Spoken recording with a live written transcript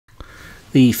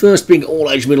The first big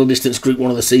all-age middle distance Group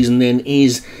 1 of the season then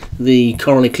is the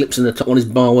Coral Eclipse, and the top one is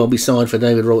Barwell Beside for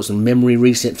David Robertson, Memory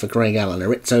Reset for Craig Allen,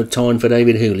 Arezzo Time for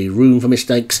David Hooley, Room for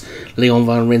Mistakes, Leon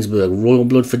van Rensburg, Royal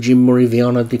Blood for Jim Murray,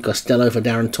 Viana di Costello for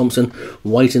Darren Thompson,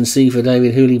 Wait and See for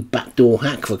David Hooley, Backdoor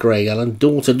Hack for Craig Allen,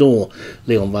 Door to Door,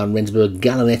 Leon van Rensburg,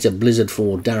 Gallinetta Blizzard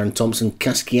for Darren Thompson,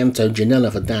 Cascianto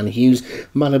Janella for Dan Hughes,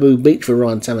 Malibu Beach for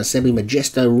Ryan Tamasebi,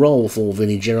 Majesto Roll for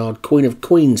Vinnie Gerard, Queen of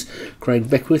Queens, Craig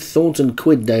Beckwith, Thornton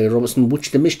Quid, David Robertson,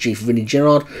 Witch the Mischief, Vinnie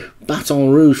Gerard,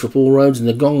 Baton Rouge for Paul Rhodes, and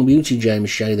the Gong Beauty,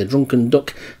 James Shea, the Drunken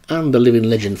Duck, and the Living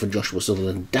Legend for Joshua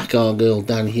Sutherland, Dakar Girl,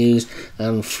 Dan Hughes,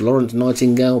 and Florence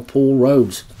Nightingale, Paul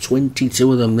Rhodes.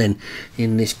 22 of them then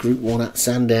in this Group 1 at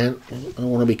Sandown. I don't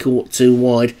want to be caught too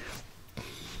wide,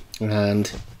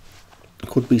 and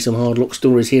could be some hard luck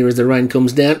stories here as the rain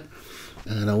comes down.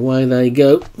 And away they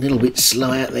go. A little bit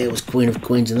slow out there was Queen of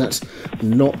Queens, and that's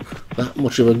not that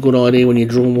much of a good idea when you're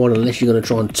drawn wide, unless you're going to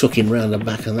try and tuck him round the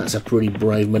back, and that's a pretty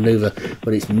brave manoeuvre.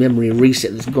 But it's Memory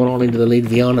Reset that's gone on into the lead.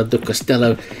 Viana di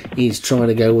Costello is trying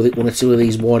to go with it. One or two of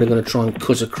these wide are going to try and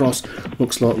cut across.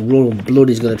 Looks like Royal Blood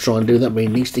is going to try and do that, but he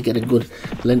needs to get a good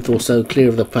length or so clear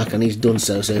of the pack, and he's done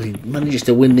so. So if he manages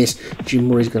to win this, Jim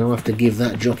Murray's going to have to give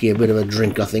that jockey a bit of a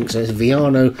drink, I think. So it's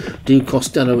Viana di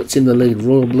Costello that's in the lead.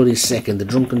 Royal Blood is second. The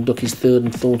Drunken Duck is third,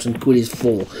 and Thornton Quid is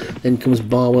fourth. Then comes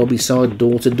Barwell Beside,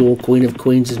 Door to Door. Queen of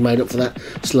Queens has made up for that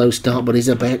slow start, but he's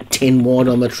about 10 wide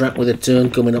on the track with a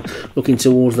turn coming up. Looking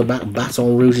towards the back,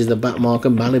 Baton Rouge is the back marker.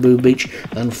 Malibu Beach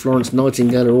and Florence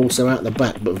Nightingale are also out the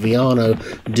back, but Viana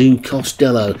di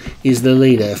Costello is the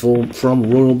leader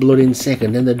from Royal Blood in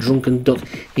second. Then the Drunken Duck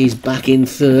is back in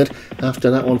third.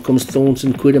 After that one comes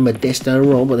Thornton Quid and Modesto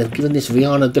Roll, but they've given this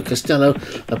Viana di Costello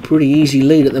a pretty easy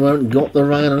lead at the moment. Got the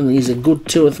rail, and he's a good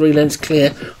 2 or 3 lengths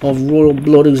clear of Royal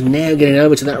Blood, who's now getting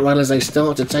over to that rail as they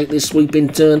start to take this sweeping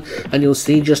turn, and you'll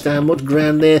see just how much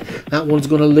ground there. That one's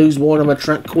going to lose wide on the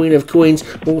track. Queen of Queens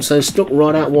also stuck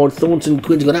right out wide. Thornton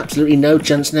Quid's got absolutely no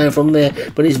chance now from there,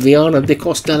 but it's Viana di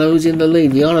Costello who's in the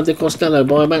lead. Viana di Costello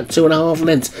by about 2.5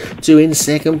 lengths to in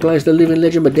second place. The Living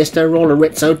Legend, Modesto Roll,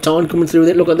 Arezzo Time coming through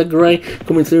there. Look at the grey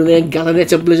coming through there.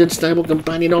 Gallinetta Blizzard, stable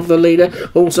companion of the leader,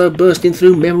 also bursting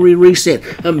through. Memory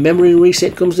Reset, and Memory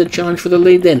Reset comes the challenge for the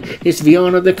lead then. It's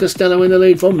Viana di Costello in the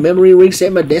lead from Memory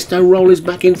Reset. Modesto Roll is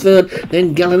back in third.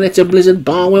 Then Gallinetta Blizzard,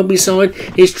 Barwell Beside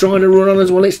is trying to run on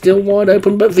as well. It's still wide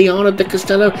open, but Viana di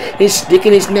Costello is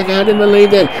sticking its neck out in the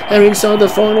lead then. They're inside the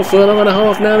final furlong and a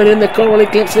half now. Then in the Coral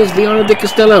Eclipse is Viana di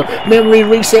Costello. Memory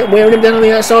Reset wearing him down on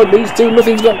the outside. These two,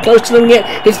 nothing's got close to them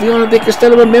yet. It's Viana di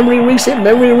Costello and Memory Reset.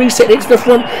 Memory Reset hits the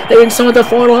front. They're inside the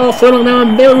final half furlong now,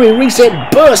 and Memory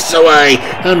Reset bursts away.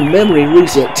 And Memory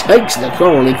Reset takes the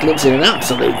Coral Eclipse in an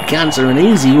absolute cancer, an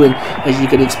easy win, as you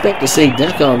could expect to see.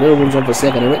 Dakar Girl runs on for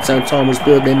second. Arezzo Time was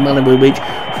third. Then Malibu Beach,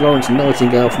 Florence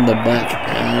Nightingale from the back,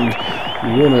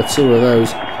 and 1 or 2 of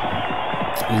those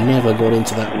never got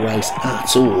into that race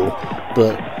at all.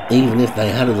 But even if they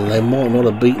had it, they might not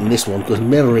have beaten this one, because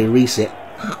Memory Reset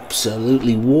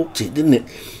absolutely walked it, didn't it?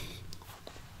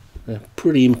 A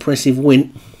pretty impressive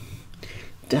win.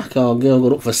 Dakar Girl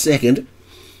got up for second.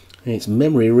 It's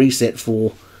Memory Reset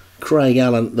for Craig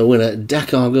Allen, the winner.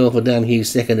 Dakar Girl for Dan Hughes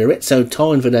second. Arezzo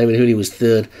Time for David Hooley was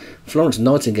third. Florence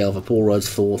Nightingale for Paul Rhodes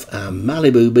fourth. And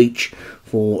Malibu Beach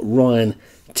for Ryan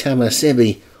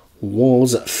Tamasebi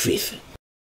was fifth.